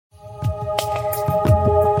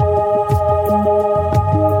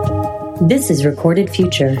This is Recorded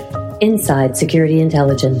Future, Inside Security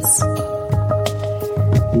Intelligence.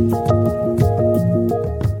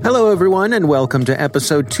 Hello, everyone, and welcome to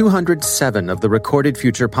episode 207 of the Recorded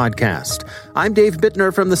Future podcast. I'm Dave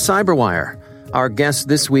Bittner from the Cyberwire. Our guest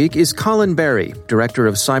this week is Collin Barry, Director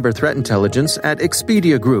of Cyber Threat Intelligence at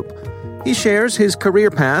Expedia Group. He shares his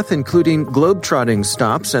career path, including globetrotting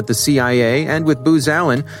stops at the CIA and with Booz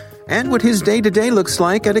Allen, and what his day-to-day looks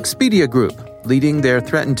like at Expedia Group, leading their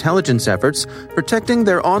threat intelligence efforts, protecting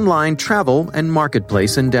their online travel and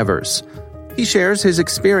marketplace endeavors. He shares his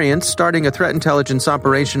experience starting a threat intelligence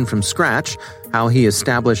operation from scratch, how he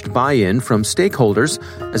established buy-in from stakeholders,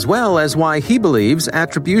 as well as why he believes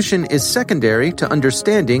attribution is secondary to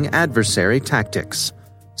understanding adversary tactics.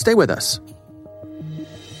 Stay with us.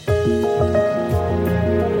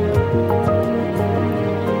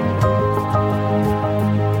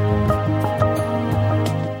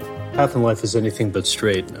 Path in life is anything but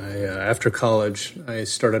straight. After college, I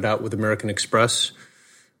started out with American Express,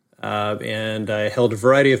 and I held a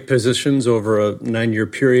variety of positions over a 9-year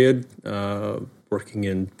period, working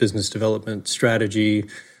in business development strategy,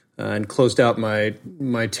 and closed out my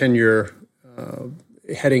tenure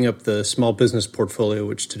heading up the small business portfolio,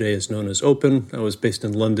 which today is known as Open. I was based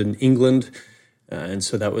in London, England, and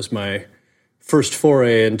so that was my first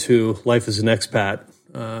foray into life as an expat.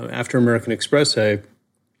 After American Express, I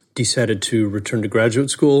decided to return to graduate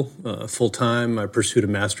school full-time. I pursued a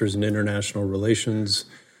master's in international relations,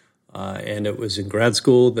 and it was in grad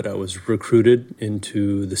school that I was recruited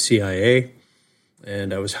into the CIA,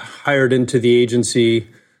 and I was hired into the agency,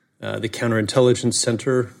 the Counterintelligence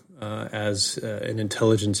Center, as an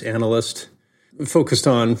intelligence analyst, focused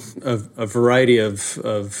on a variety of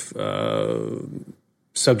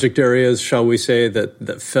subject areas, shall we say,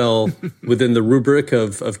 that fell within the rubric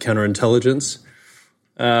of counterintelligence.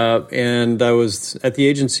 And I was at the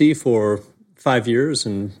agency for 5 years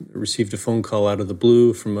and received a phone call out of the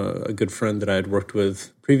blue from a good friend that I had worked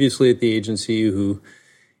with previously at the agency, who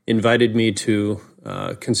invited me to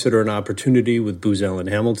consider an opportunity with Booz Allen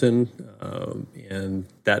Hamilton. And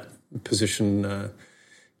that position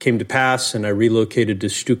came to pass, and I relocated to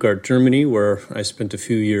Stuttgart, Germany, where I spent a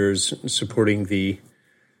few years supporting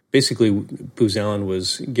basically, Booz Allen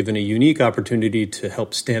was given a unique opportunity to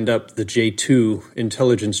help stand up the J2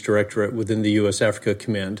 Intelligence Directorate within the U.S. Africa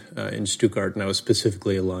Command in Stuttgart, and I was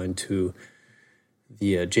specifically aligned to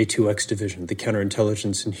the J2X division, the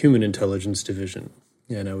Counterintelligence and Human Intelligence division.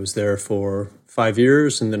 And I was there for 5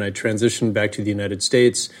 years, and then I transitioned back to the United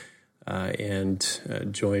States and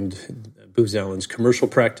joined Booz Allen's commercial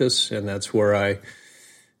practice, and that's where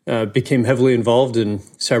I became heavily involved in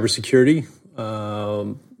cybersecurity.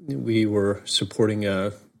 We were supporting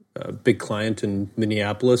a big client in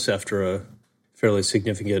Minneapolis after a fairly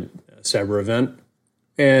significant cyber event.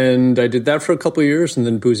 And I did that for a couple of years, and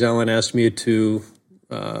then Booz Allen asked me to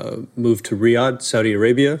move to Riyadh, Saudi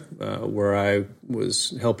Arabia, where I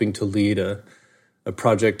was helping to lead a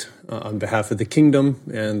project on behalf of the kingdom.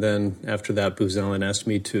 And then after that, Booz Allen asked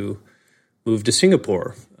me to move to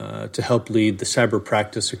Singapore to help lead the cyber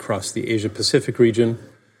practice across the Asia-Pacific region.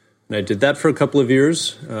 And I did that for a couple of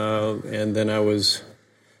years, and then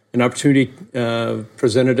an opportunity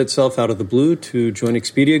presented itself out of the blue to join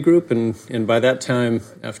Expedia Group, and by that time,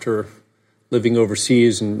 after living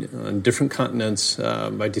overseas and on different continents,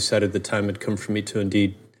 I decided the time had come for me to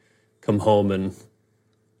indeed come home and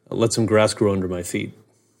let some grass grow under my feet.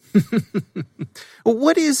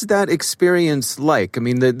 What is that experience like? I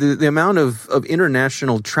mean, the amount of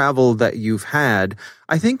international travel that you've had,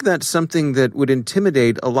 I think that's something that would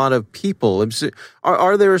intimidate a lot of people.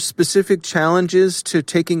 Are there specific challenges to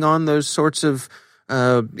taking on those sorts of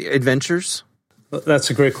adventures? That's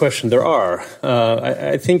a great question. There are.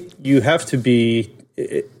 I think you have to be,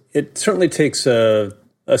 it certainly takes a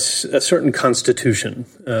certain constitution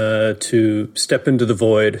to step into the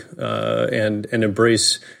void and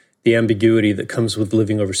embrace the ambiguity that comes with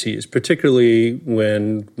living overseas, particularly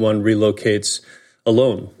when one relocates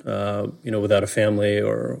alone, without a family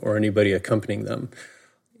or anybody accompanying them.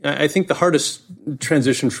 I think the hardest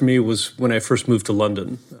transition for me was when I first moved to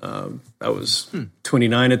London. I was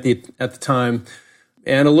 29 at the time,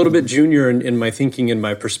 and a little bit junior in my thinking and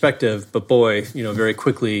my perspective. But boy, very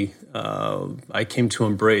quickly I came to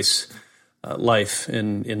embrace life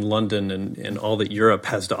in London and all that Europe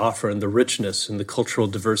has to offer, and the richness and the cultural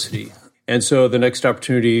diversity. And so the next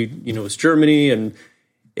opportunity, was Germany, and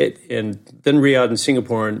then Riyadh and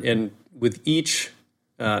Singapore, and with each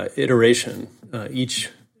iteration, each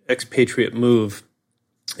expatriate move,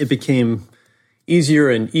 it became easier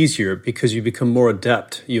and easier because you become more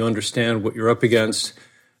adept. You understand what you're up against.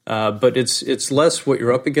 But it's less what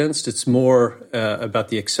you're up against. It's more about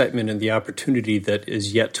the excitement and the opportunity that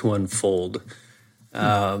is yet to unfold.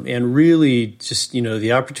 And really just,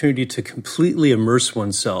 the opportunity to completely immerse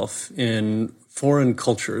oneself in foreign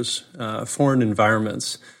cultures, foreign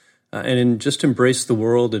environments, and just embrace the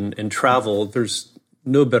world and travel. There's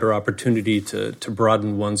no better opportunity to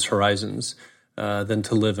broaden one's horizons than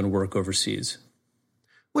to live and work overseas.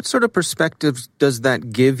 What sort of perspective does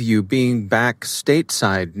that give you being back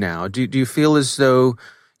stateside now? Do you feel as though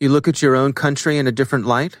you look at your own country in a different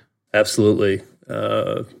light? Absolutely.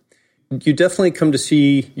 You definitely come to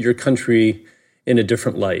see your country in a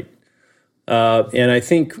different light. And I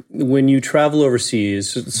think when you travel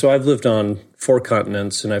overseas, so I've lived on 4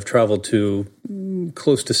 continents and I've traveled to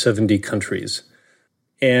close to 70 countries.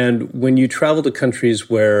 And when you travel to countries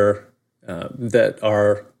where that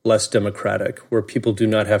are less democratic, where people do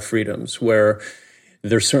not have freedoms, where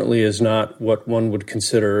there certainly is not what one would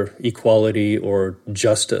consider equality or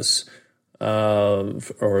justice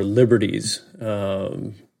or liberties,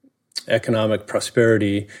 economic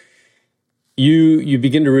prosperity, you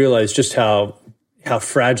begin to realize just how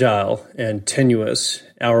fragile and tenuous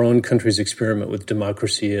our own country's experiment with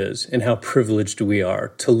democracy is, and how privileged we are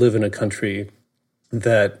to live in a country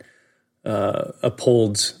that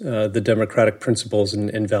upholds the democratic principles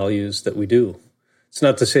and values that we do. It's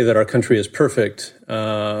not to say that our country is perfect,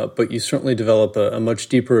 but you certainly develop a much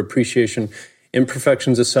deeper appreciation,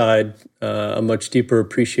 imperfections aside, a much deeper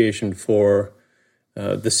appreciation for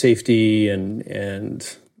the safety and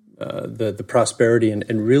the prosperity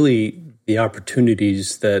and really the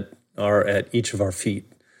opportunities that are at each of our feet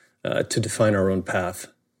to define our own path.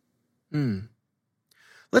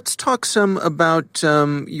 Let's talk some about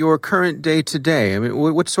your current day-to-day. I mean,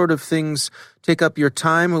 what sort of things take up your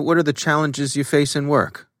time? What are the challenges you face in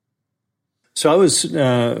work? So I was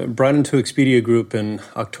brought into Expedia Group in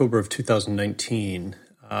October of 2019,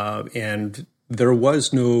 and there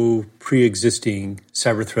was no pre-existing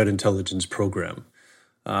cyber threat intelligence program.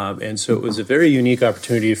 And so it was a very unique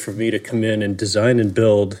opportunity for me to come in and design and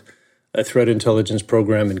build a threat intelligence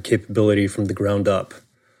program and capability from the ground up.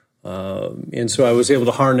 And so I was able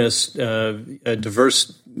to harness a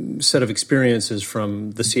diverse set of experiences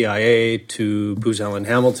from the CIA to Booz Allen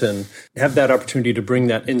Hamilton, have that opportunity to bring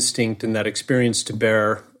that instinct and that experience to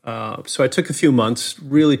bear. So I took a few months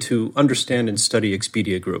really to understand and study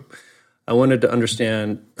Expedia Group. I wanted to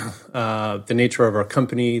understand the nature of our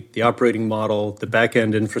company, the operating model, the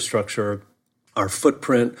back-end infrastructure, our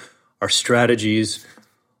footprint, our strategies,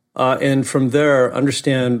 and from there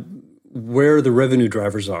understand where the revenue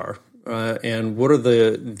drivers are and what are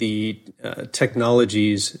the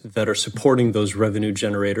technologies that are supporting those revenue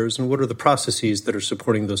generators and what are the processes that are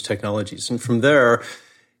supporting those technologies. And from there,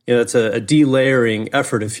 it's a delayering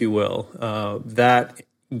effort, if you will, that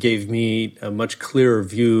gave me a much clearer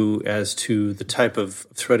view as to the type of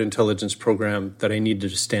threat intelligence program that I needed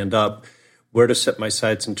to stand up, where to set my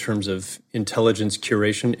sights in terms of intelligence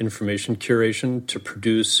curation, information curation to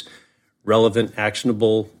produce relevant,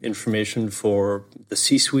 actionable information for the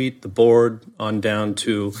C-suite, the board, on down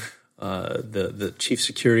to the chief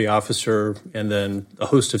security officer, and then a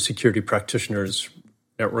host of security practitioners,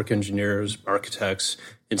 network engineers, architects,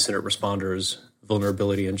 incident responders,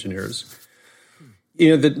 vulnerability engineers.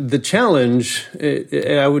 The challenge,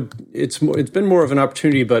 it's been more of an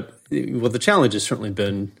opportunity, but the challenge has certainly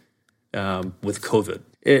been with COVID.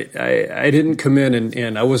 I didn't come in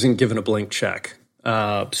and I wasn't given a blank check.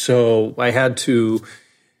 So I had to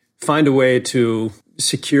find a way to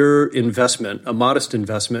secure investment, a modest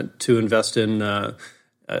investment, to invest in a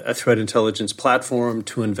threat intelligence platform,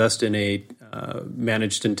 to invest in a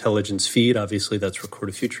managed intelligence feed. Obviously, that's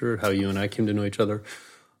Recorded Future, how you and I came to know each other.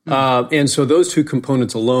 And so those two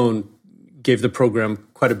components alone gave the program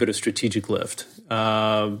quite a bit of strategic lift.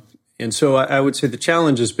 And so I would say the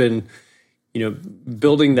challenge has been,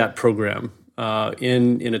 building that program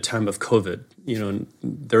in a time of COVID.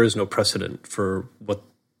 There is no precedent for what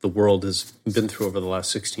the world has been through over the last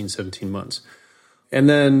 16, 17 months. And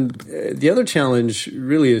then the other challenge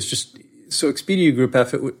really is just, so Expedia Group,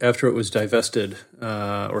 after it was divested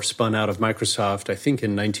or spun out of Microsoft, I think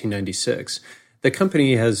in 1996, the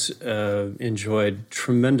company has enjoyed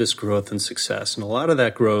tremendous growth and success. And a lot of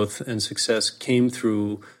that growth and success came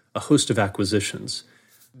through a host of acquisitions.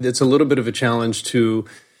 It's a little bit of a challenge to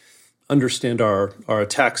understand our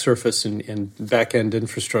attack surface and back-end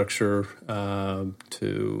infrastructure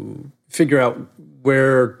to figure out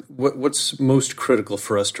what's most critical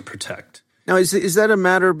for us to protect. Now, is that a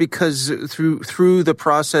matter because through the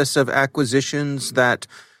process of acquisitions that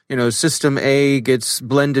System A gets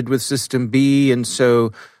blended with System B, and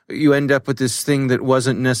so you end up with this thing that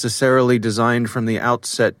wasn't necessarily designed from the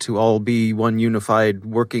outset to all be one unified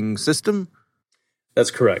working system?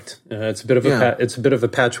 That's correct. It's a bit of a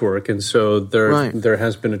patchwork, and so there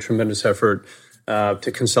has been a tremendous effort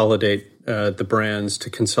to consolidate the brands, to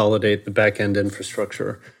consolidate the back end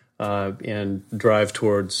infrastructure, and drive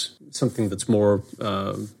towards something that's more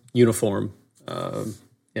uniform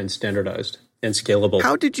and standardized and scalable.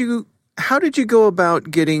 How did you go about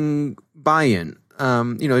getting buy-in?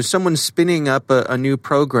 As someone spinning up a new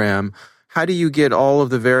program, how do you get all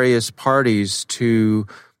of the various parties to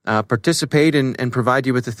participate and provide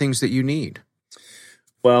you with the things that you need?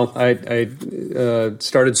 Well, I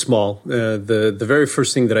started small. The very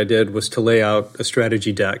first thing that I did was to lay out a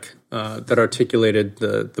strategy deck that articulated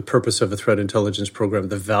the purpose of a threat intelligence program,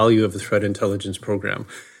 the value of a threat intelligence program,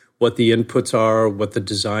 what the inputs are, what the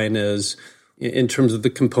design is, in terms of the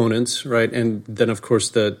components, right? And then, of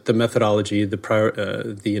course, the methodology,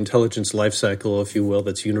 the intelligence lifecycle, if you will,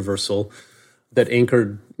 that's universal, that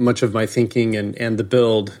anchored much of my thinking and the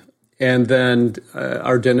build. And then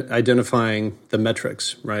identifying the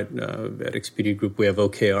metrics, right? At Expedia Group, we have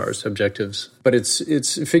OKRs, objectives. But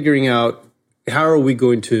it's figuring out how are we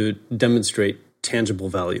going to demonstrate tangible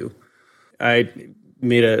value. I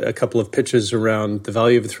made a couple of pitches around the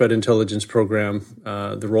value of a threat intelligence program,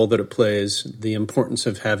 the role that it plays, the importance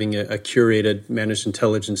of having a curated managed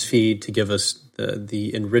intelligence feed to give us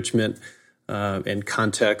the enrichment and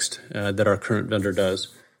context that our current vendor does.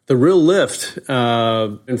 The real lift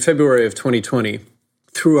in February of 2020,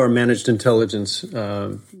 through our managed intelligence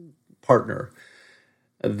partner,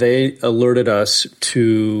 they alerted us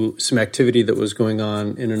to some activity that was going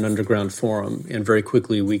on in an underground forum. And very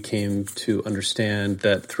quickly, we came to understand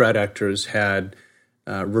that threat actors had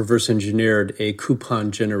reverse engineered a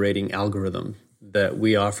coupon-generating algorithm that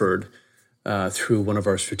we offered through one of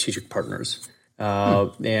our strategic partners.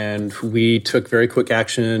 And we took very quick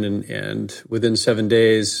action, and within 7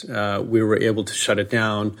 days, we were able to shut it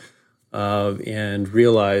down and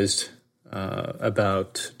realized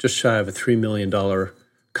about just shy of a $3 million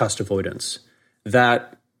cost avoidance.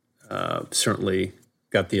 That certainly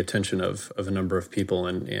got the attention of a number of people,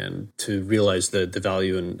 and to realize the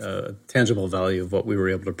value and tangible value of what we were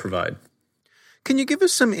able to provide. Can you give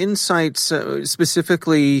us some insights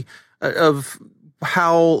specifically of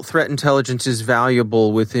how threat intelligence is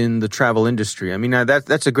valuable within the travel industry? I mean,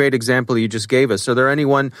 that's a great example you just gave us. Are there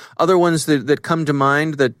other ones that come to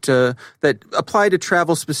mind that apply to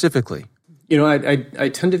travel specifically? I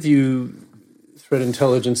tend to view threat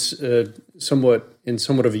intelligence somewhat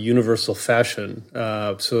of a universal fashion.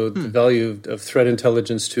 So the value of threat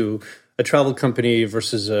intelligence to a travel company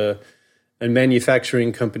versus a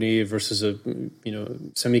manufacturing company versus a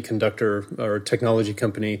semiconductor or technology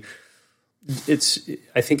company.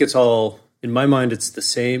 I think it's all, in my mind, it's the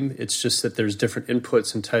same. It's just that there's different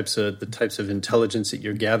inputs and types of intelligence that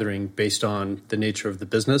you're gathering based on the nature of the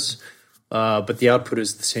business. But the output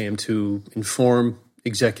is the same: to inform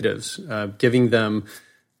executives, giving them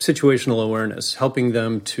situational awareness, helping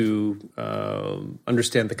them to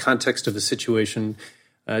understand the context of the situation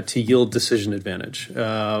to yield decision advantage.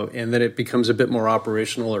 And then it becomes a bit more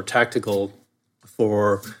operational or tactical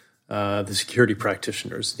for the security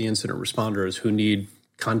practitioners, the incident responders who need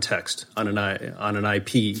context on an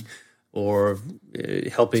IP, or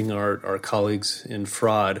helping our colleagues in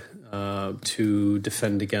fraud to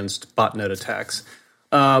defend against botnet attacks.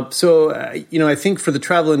 I think for the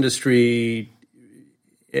travel industry,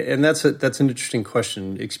 and that's an interesting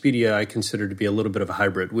question. Expedia, I consider to be a little bit of a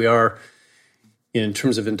hybrid. We are, in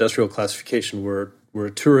terms of industrial classification, we're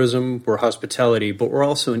tourism, we're hospitality, but we're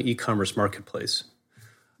also an e-commerce marketplace.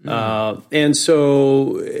 And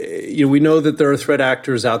so, we know that there are threat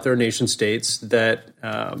actors out there, nation states, that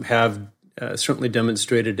have certainly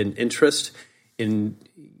demonstrated an interest in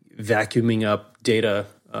vacuuming up data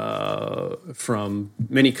from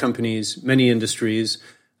many companies, many industries,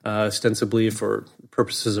 ostensibly for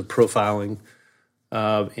purposes of profiling.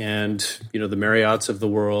 And the Marriotts of the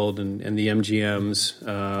world and the MGMs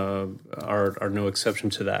are no exception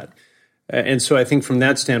to that. And so I think from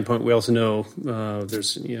that standpoint, we also know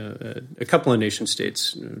there's a couple of nation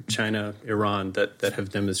states, China, Iran, that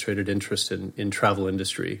have demonstrated interest in travel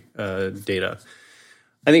industry data.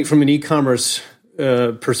 I think from an e-commerce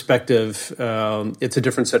perspective, it's a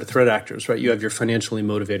different set of threat actors, right? You have your financially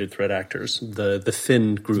motivated threat actors, the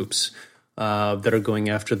Fin groups that are going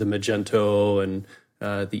after the Magento and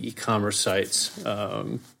the e-commerce sites,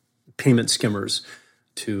 payment skimmers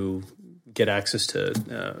to get access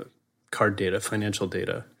to card data, financial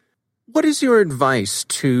data. What is your advice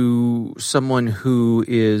to someone who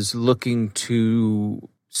is looking to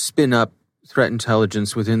spin up threat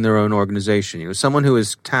intelligence within their own organization? Someone who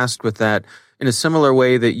is tasked with that in a similar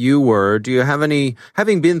way that you were. Do you have any,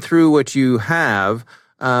 having been through what you have,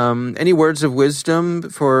 any words of wisdom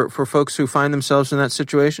for folks who find themselves in that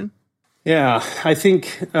situation? Yeah, I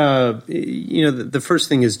think, the first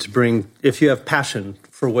thing is to bring, if you have passion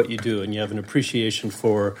for what you do and you have an appreciation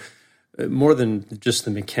for more than just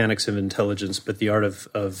the mechanics of intelligence, but the art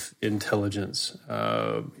of intelligence.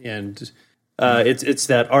 It's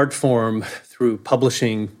that art form through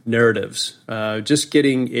publishing narratives, just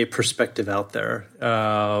getting a perspective out there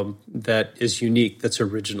that is unique, that's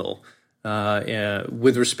original,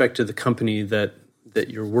 with respect to the company that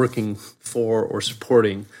you're working for or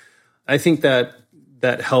supporting. I think that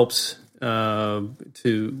helps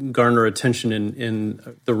to garner attention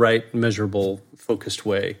in the right, measurable, focused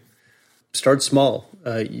way. Start small.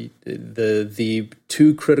 The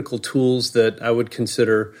two critical tools that I would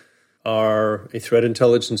consider are a threat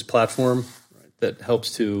intelligence platform that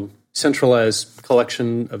helps to centralize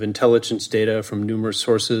collection of intelligence data from numerous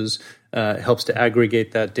sources, helps to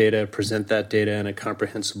aggregate that data, present that data in a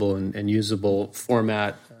comprehensible and usable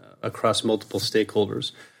format across multiple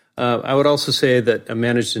stakeholders. I would also say that a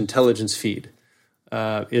managed intelligence feed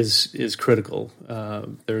is critical.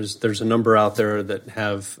 There's a number out there that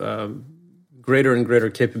have greater and greater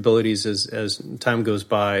capabilities as time goes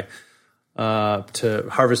by to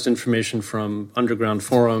harvest information from underground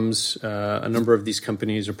forums. A number of these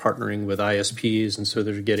companies are partnering with ISPs, and so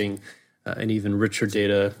they're getting an even richer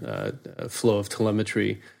data flow of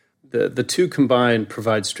telemetry. The two combined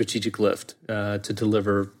provide strategic lift to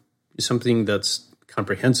deliver something that's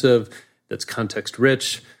comprehensive, that's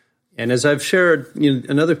context-rich. And as I've shared,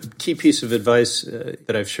 another key piece of advice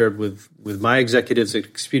that I've shared with my executives at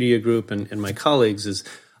Expedia Group and my colleagues is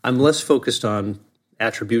I'm less focused on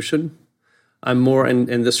attribution. I'm more, and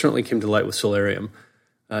this certainly came to light with Solarium,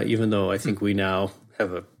 even though I think we now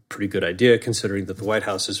have a pretty good idea considering that the White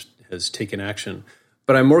House has taken action.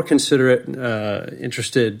 But I'm more interested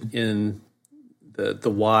in the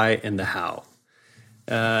why and the how.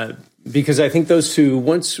 Because I think those two,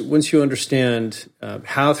 once you understand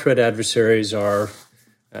how threat adversaries are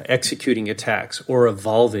executing attacks or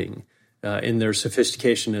evolving in their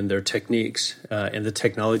sophistication and their techniques and the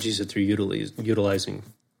technologies that they're utilizing,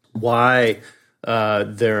 why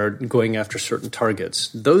they're going after certain targets,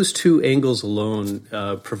 those two angles alone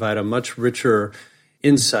provide a much richer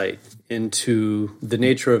insight into the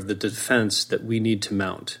nature of the defense that we need to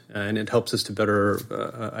mount. And it helps us to better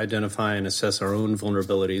identify and assess our own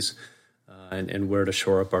vulnerabilities and where to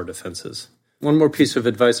shore up our defenses. One more piece of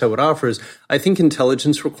advice I would offer is I think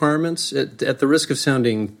intelligence requirements, at the risk of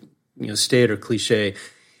sounding staid or cliche,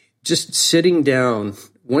 just sitting down,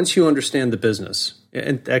 once you understand the business,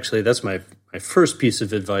 and actually that's my first piece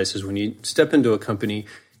of advice is when you step into a company,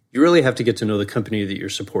 you really have to get to know the company that you're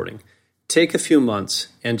supporting. Take a few months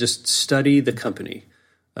and just study the company,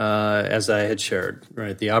 as I had shared,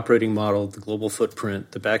 right? The operating model, the global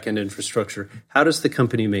footprint, the back-end infrastructure. How does the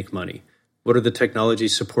company make money? What are the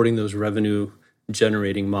technologies supporting those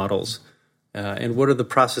revenue-generating models? And what are the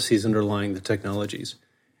processes underlying the technologies?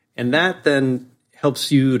 And that then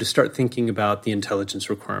helps you to start thinking about the intelligence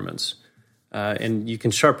requirements. And you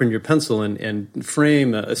can sharpen your pencil and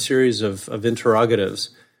frame a series of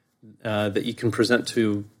interrogatives that you can present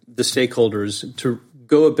to the stakeholders to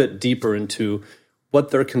go a bit deeper into what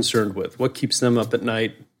they're concerned with, what keeps them up at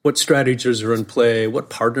night, what strategies are in play, what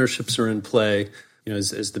partnerships are in play.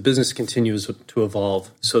 As the business continues to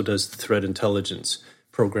evolve, so does the threat intelligence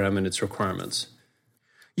program and its requirements.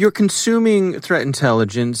 You're consuming threat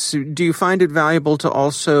intelligence. Do you find it valuable to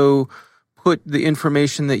also put the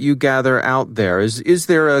information that you gather out there? Is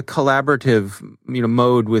there a collaborative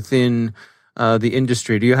mode within the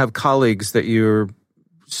industry? Do you have colleagues that you're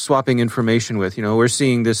swapping information with? We're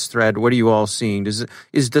seeing this thread. What are you all seeing? Does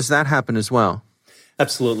that happen as well?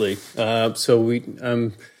 Absolutely.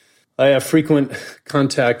 I have frequent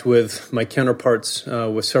contact with my counterparts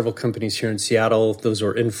with several companies here in Seattle. Those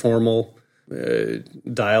are informal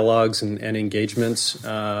dialogues and engagements.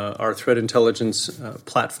 Our threat intelligence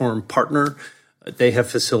platform partner, they have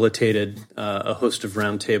facilitated a host of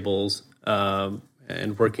roundtables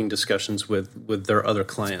and working discussions with their other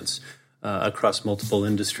clients across multiple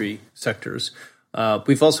industry sectors.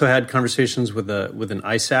 We've also had conversations with an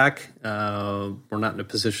ISAC. We're not in a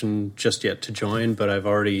position just yet to join, but I've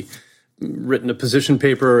already written a position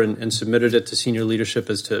paper and submitted it to senior leadership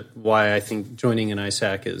as to why I think joining an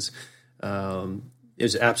ISAC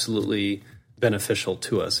is absolutely beneficial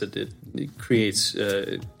to us. It creates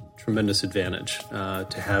a tremendous advantage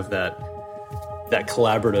to have that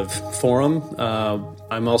collaborative forum.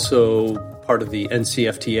 I'm also part of the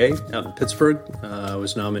NCFTA out in Pittsburgh. I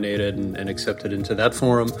was nominated and accepted into that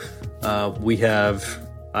forum.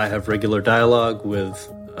 I have regular dialogue with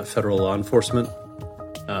federal law enforcement.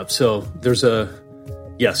 So there's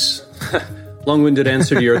yes, long-winded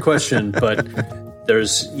answer to your question, but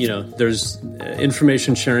there's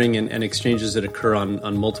information sharing and exchanges that occur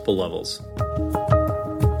on multiple levels.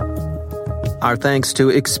 Our thanks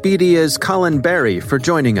to Expedia's Collin Barry for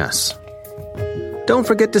joining us. Don't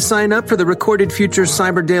forget to sign up for the Recorded Future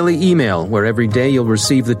Cyber Daily email, where every day you'll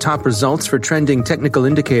receive the top results for trending technical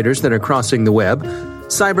indicators that are crossing the web,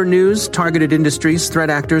 cyber news, targeted industries,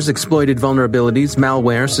 threat actors, exploited vulnerabilities,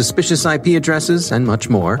 malware, suspicious IP addresses, and much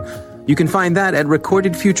more. You can find that at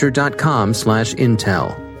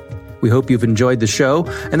recordedfuture.com/intel. We hope you've enjoyed the show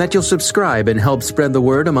and that you'll subscribe and help spread the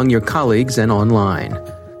word among your colleagues and online.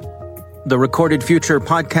 The Recorded Future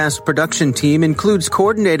podcast production team includes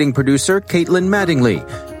coordinating producer Caitlin Mattingly.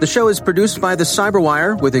 The show is produced by The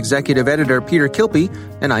Cyberwire with executive editor Peter Kilpie,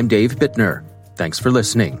 and I'm Dave Bittner. Thanks for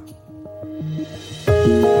listening.